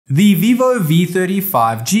The vivo V30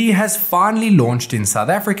 5G has finally launched in South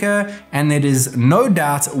Africa, and it is no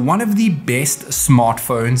doubt one of the best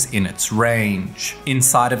smartphones in its range.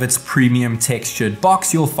 Inside of its premium textured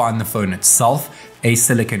box, you'll find the phone itself, a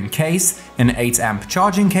silicon case, an 8-amp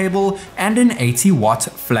charging cable, and an 80-watt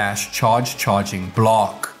flash charging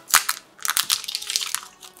block.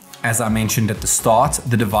 As I mentioned at the start,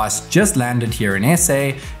 the device just landed here in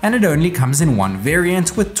SA, and it only comes in one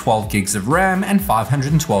variant with 12 gigs of RAM and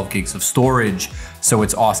 512 gigs of storage, so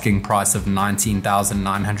its asking price of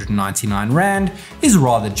 19,999 Rand is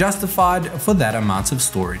rather justified for that amount of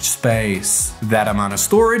storage space. That amount of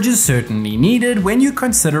storage is certainly needed when you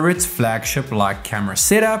consider its flagship-like camera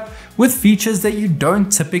setup with features that you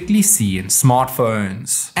don't typically see in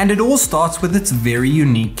smartphones. And it all starts with its very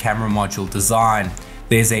unique camera module design.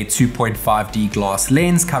 There's a 2.5D glass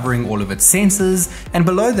lens covering all of its sensors, and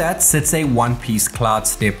below that sits a one-piece cloud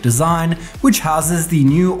step design which houses the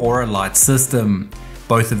new Aura Light system.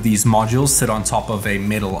 Both of these modules sit on top of a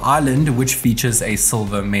metal island which features a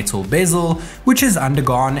silver metal bezel which has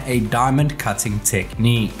undergone a diamond cutting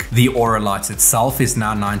technique. The Aura Light itself is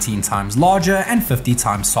now 19 times larger and 50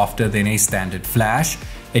 times softer than a standard flash.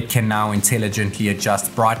 It can now intelligently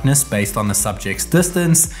adjust brightness based on the subject's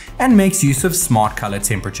distance and makes use of smart color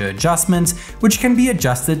temperature adjustment, which can be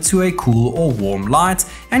adjusted to a cool or warm light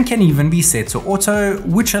and can even be set to auto,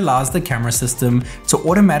 which allows the camera system to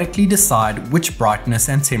automatically decide which brightness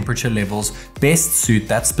and temperature levels best suit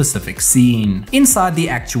that specific scene. Inside the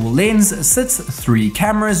actual lens sits 3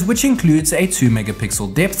 cameras, which includes a 2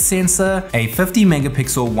 megapixel depth sensor, a 50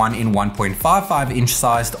 megapixel 1 inch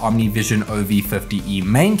sized OmniVision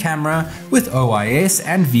OV50E main camera with OIS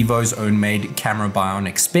and Vivo's own made Camera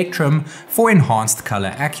Bionic Spectrum for enhanced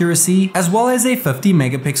color accuracy, as well as a 50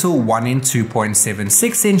 megapixel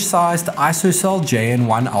 2.76 inch sized ISOCELL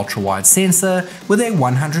JN1 ultra-wide sensor with a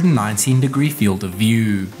 119-degree field of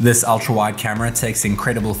view. This ultra-wide camera takes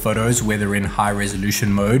incredible photos whether in high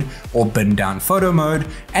resolution mode or bin down photo mode,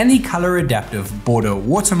 and the color adaptive border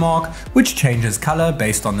watermark, which changes color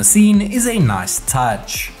based on the scene, is a nice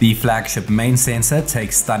touch. The flagship main sensor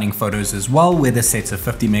takes stunning photos as well, whether set to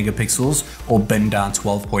 50 megapixels or bin down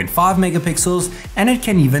 12.5 megapixels, and it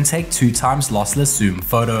can even take 2 times lossless zoom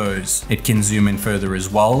photos. It can zoom in further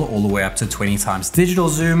as well, all the way up to 20 times digital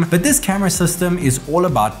zoom, but this camera system is all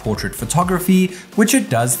about portrait photography, which it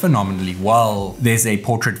does phenomenally well. There's a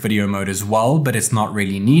portrait video mode as well, but it's not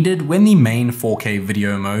really needed when the main 4K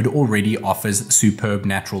video mode already offers superb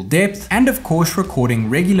natural depth, and of course recording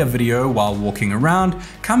regular video while walking around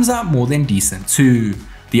comes out more than decent too.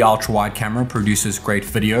 The ultra-wide camera produces great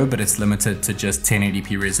video, but it's limited to just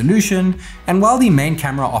 1080p resolution, and while the main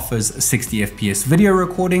camera offers 60 fps video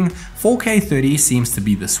recording, 4K 30 seems to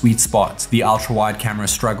be the sweet spot. The ultra-wide camera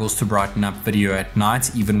struggles to brighten up video at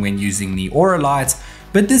night even when using the Aura Light,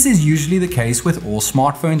 but this is usually the case with all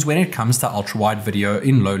smartphones when it comes to ultra-wide video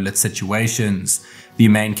in low-lit situations. The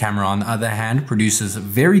main camera, on the other hand, produces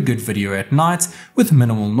very good video at night with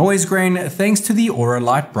minimal noise grain thanks to the Aura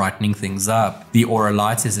Light brightening things up. The Aura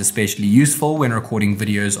Light is especially useful when recording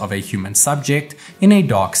videos of a human subject in a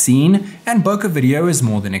dark scene, and bokeh video is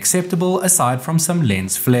more than acceptable aside from some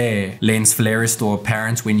lens flare. Lens flare is still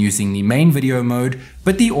apparent when using the main video mode,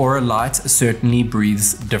 but the Aura Light certainly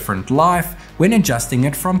breathes different life when adjusting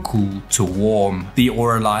it from cool to warm. The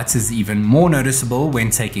Aura Light is even more noticeable when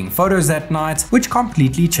taking photos at night, which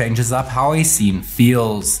completely changes up how a scene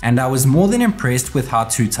feels, and I was more than impressed with how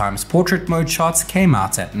 2x portrait mode shots came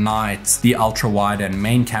out at night. The ultra wide and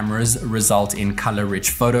main cameras result in color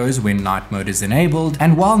rich photos when night mode is enabled,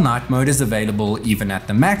 and while night mode is available even at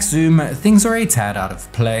the max zoom, things are a tad out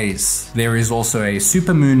of place. There is also a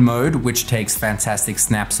super moon mode which takes fantastic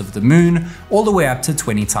snaps of the moon all the way up to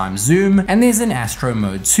 20 times zoom, and there's an astro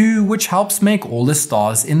mode too, which helps make all the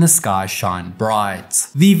stars in the sky shine bright.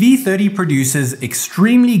 The V30 produces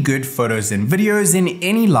extremely good photos and videos in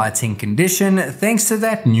any lighting condition thanks to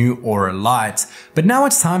that new Aura Light, but now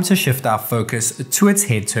it's time to shift our focus to its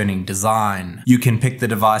head-turning design. You can pick the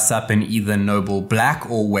device up in either Noble Black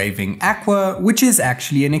or Waving Aqua, which is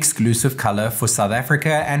actually an exclusive color for South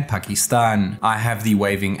Africa and Pakistan. I have the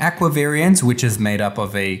Waving Aqua variant, which is made up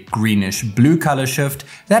of a greenish blue color shift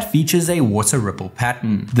that features a water ripple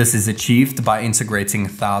pattern. This is achieved by integrating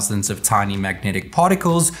thousands of tiny magnetic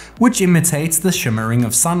particles which imitates the shimmering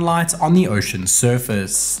of sunlight on the ocean's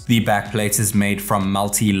surface. The backplate is made from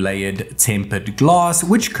multi-layered tempered glass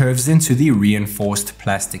which curves into the reinforced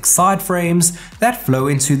plastic side frames that flow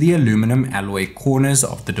into the aluminum alloy corners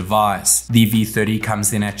of the device. The V30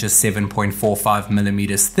 comes in at just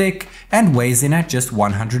 7.45mm thick and weighs in at just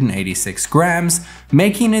 186 grams,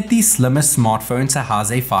 making it the slimmest smartphone to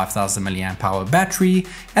house a 5000 mAh battery,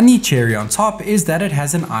 and the cherry on top is that it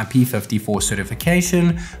has an IP54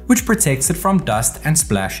 certification, which protects it from dust and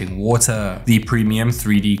splashing water. The premium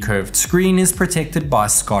 3D curved screen is protected by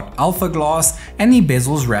Scott Alpha Glass, and the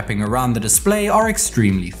bezels wrapping around the display are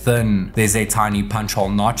extremely thin. There's a tiny punch hole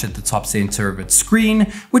notch at the top center of its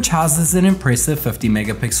screen, which houses an impressive 50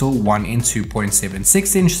 megapixel 1 in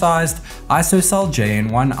 2.76 inch sized ISOCELL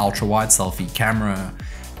JN1 ultra-wide selfie camera.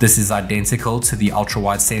 This is identical to the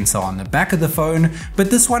ultra-wide sensor on the back of the phone, but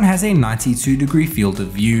this one has a 92-degree field of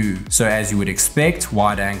view. So as you would expect,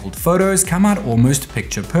 wide-angled photos come out almost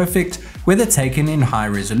picture perfect, whether taken in high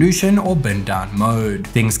resolution or bin down mode.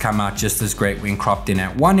 Things come out just as great when cropped in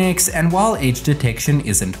at 1x, and while edge detection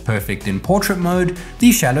isn't perfect in portrait mode,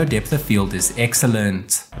 the shallow depth of field is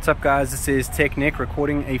excellent. What's up guys, this is TechNick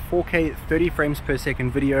recording a 4K 30 frames per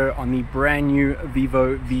second video on the brand new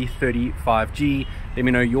vivo V30 5G. Let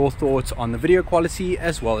me know your thoughts on the video quality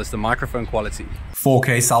as well as the microphone quality.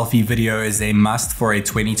 4K selfie video is a must for a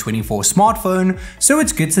 2024 smartphone, so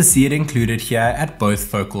it's good to see it included here at both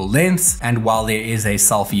focal lengths, and while there is a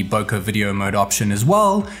selfie bokeh video mode option as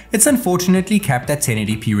well, it's unfortunately capped at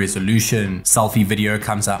 1080p resolution. Selfie video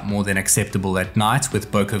comes out more than acceptable at night, with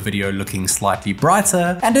bokeh video looking slightly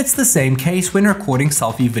brighter, and it's the same case when recording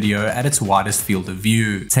selfie video at its widest field of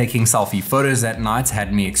view. Taking selfie photos at night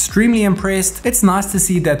had me extremely impressed. It's nice to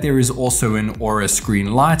see that there is also an aura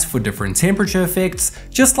screen light for different temperature effects,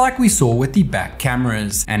 just like we saw with the back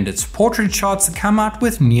cameras, and its portrait shots come out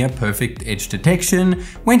with near perfect edge detection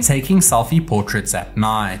when taking selfie portraits at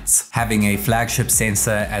night. Having a flagship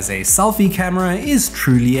sensor as a selfie camera is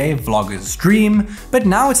truly a vlogger's dream, but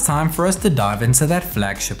now it's time for us to dive into that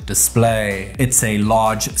flagship display. It's a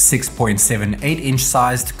large 6.78 inch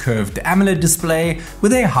sized curved AMOLED display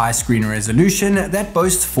with a high screen resolution that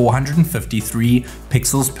boasts 453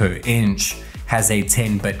 pixels per inch, has a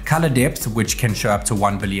 10-bit color depth which can show up to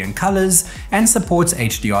 1 billion colors, and supports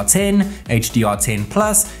HDR10,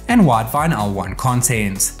 HDR10+, and Widevine L1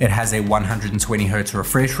 content. It has a 120Hz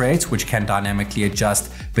refresh rate which can dynamically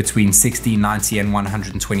adjust between 60, 90, and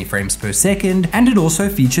 120 frames per second, and it also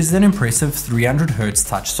features an impressive 300Hz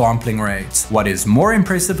touch sampling rate. What is more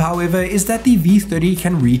impressive, however, is that the V30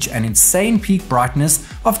 can reach an insane peak brightness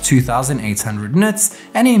of 2800 nits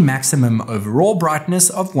and a maximum overall brightness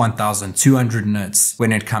of 1200 nits.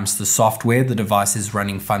 When it comes to software, the device is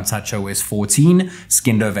running Funtouch OS 14,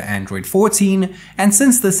 skinned over Android 14, and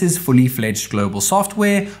since this is fully fledged global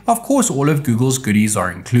software, of course all of Google's goodies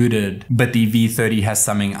are included. But the V30 has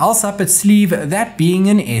something else up its sleeve, that being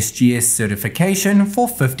an SGS certification for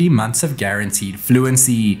 50 months of guaranteed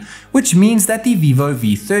fluency, which means that the vivo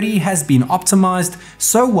V30 has been optimized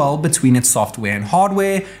so well between its software and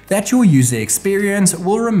hardware that your user experience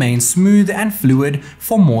will remain smooth and fluid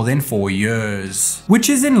for more than 4 years. Which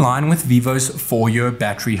is in line with Vivo's 4-year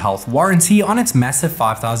battery health warranty on its massive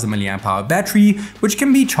 5000 mAh battery, which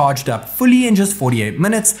can be charged up fully in just 48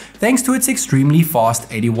 minutes thanks to its extremely fast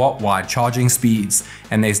 80-watt wide charging speeds.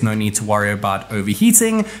 And there's no need to worry about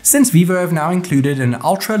overheating, since Vivo have now included an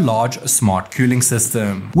ultra-large smart cooling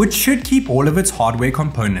system, which should keep all of its hardware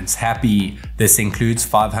components happy. This includes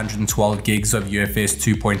 512 gigs of UFS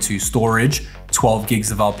 2.2 storage, 12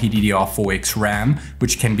 gigs of LPDDR4X RAM,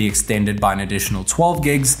 which can be extended by an additional 12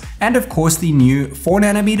 gigs, and of course the new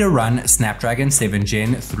 4nm run Snapdragon 7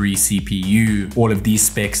 Gen 3 CPU. All of these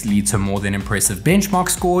specs lead to more than impressive benchmark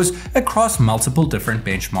scores across multiple different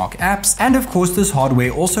benchmark apps, and of course this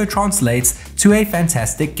hardware also translates to a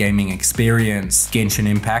fantastic gaming experience. Genshin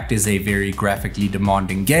Impact is a very graphically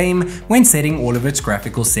demanding game when setting all of its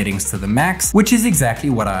graphical settings to the max, which is exactly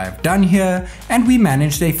what I have done here, and we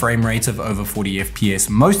managed a frame rate of over 40 FPS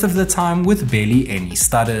most of the time with barely any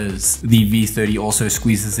stutters. The V30 also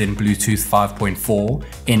squeezes in Bluetooth 5.4,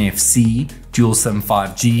 NFC, dual SIM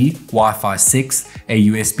 5G, Wi-Fi 6, a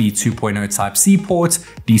USB 2.0 Type-C port,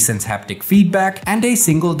 decent haptic feedback, and a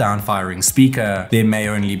single down-firing speaker. There may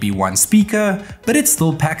only be one speaker, but it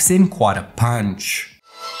still packs in quite a punch.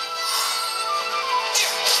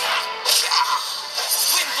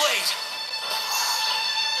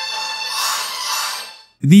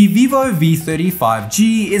 The vivo V30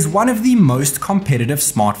 5G is one of the most competitive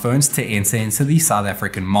smartphones to enter into the South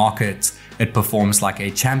African market. It performs like a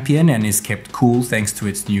champion and is kept cool thanks to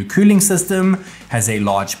its new cooling system, has a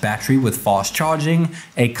large battery with fast charging,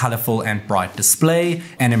 a colorful and bright display,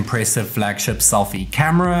 an impressive flagship selfie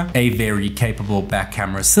camera, a very capable back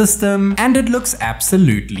camera system, and it looks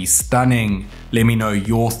absolutely stunning. Let me know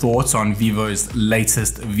your thoughts on Vivo's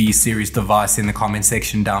latest V series device in the comment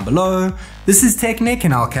section down below. This is TechNick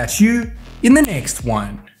and I'll catch you in the next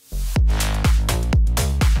one.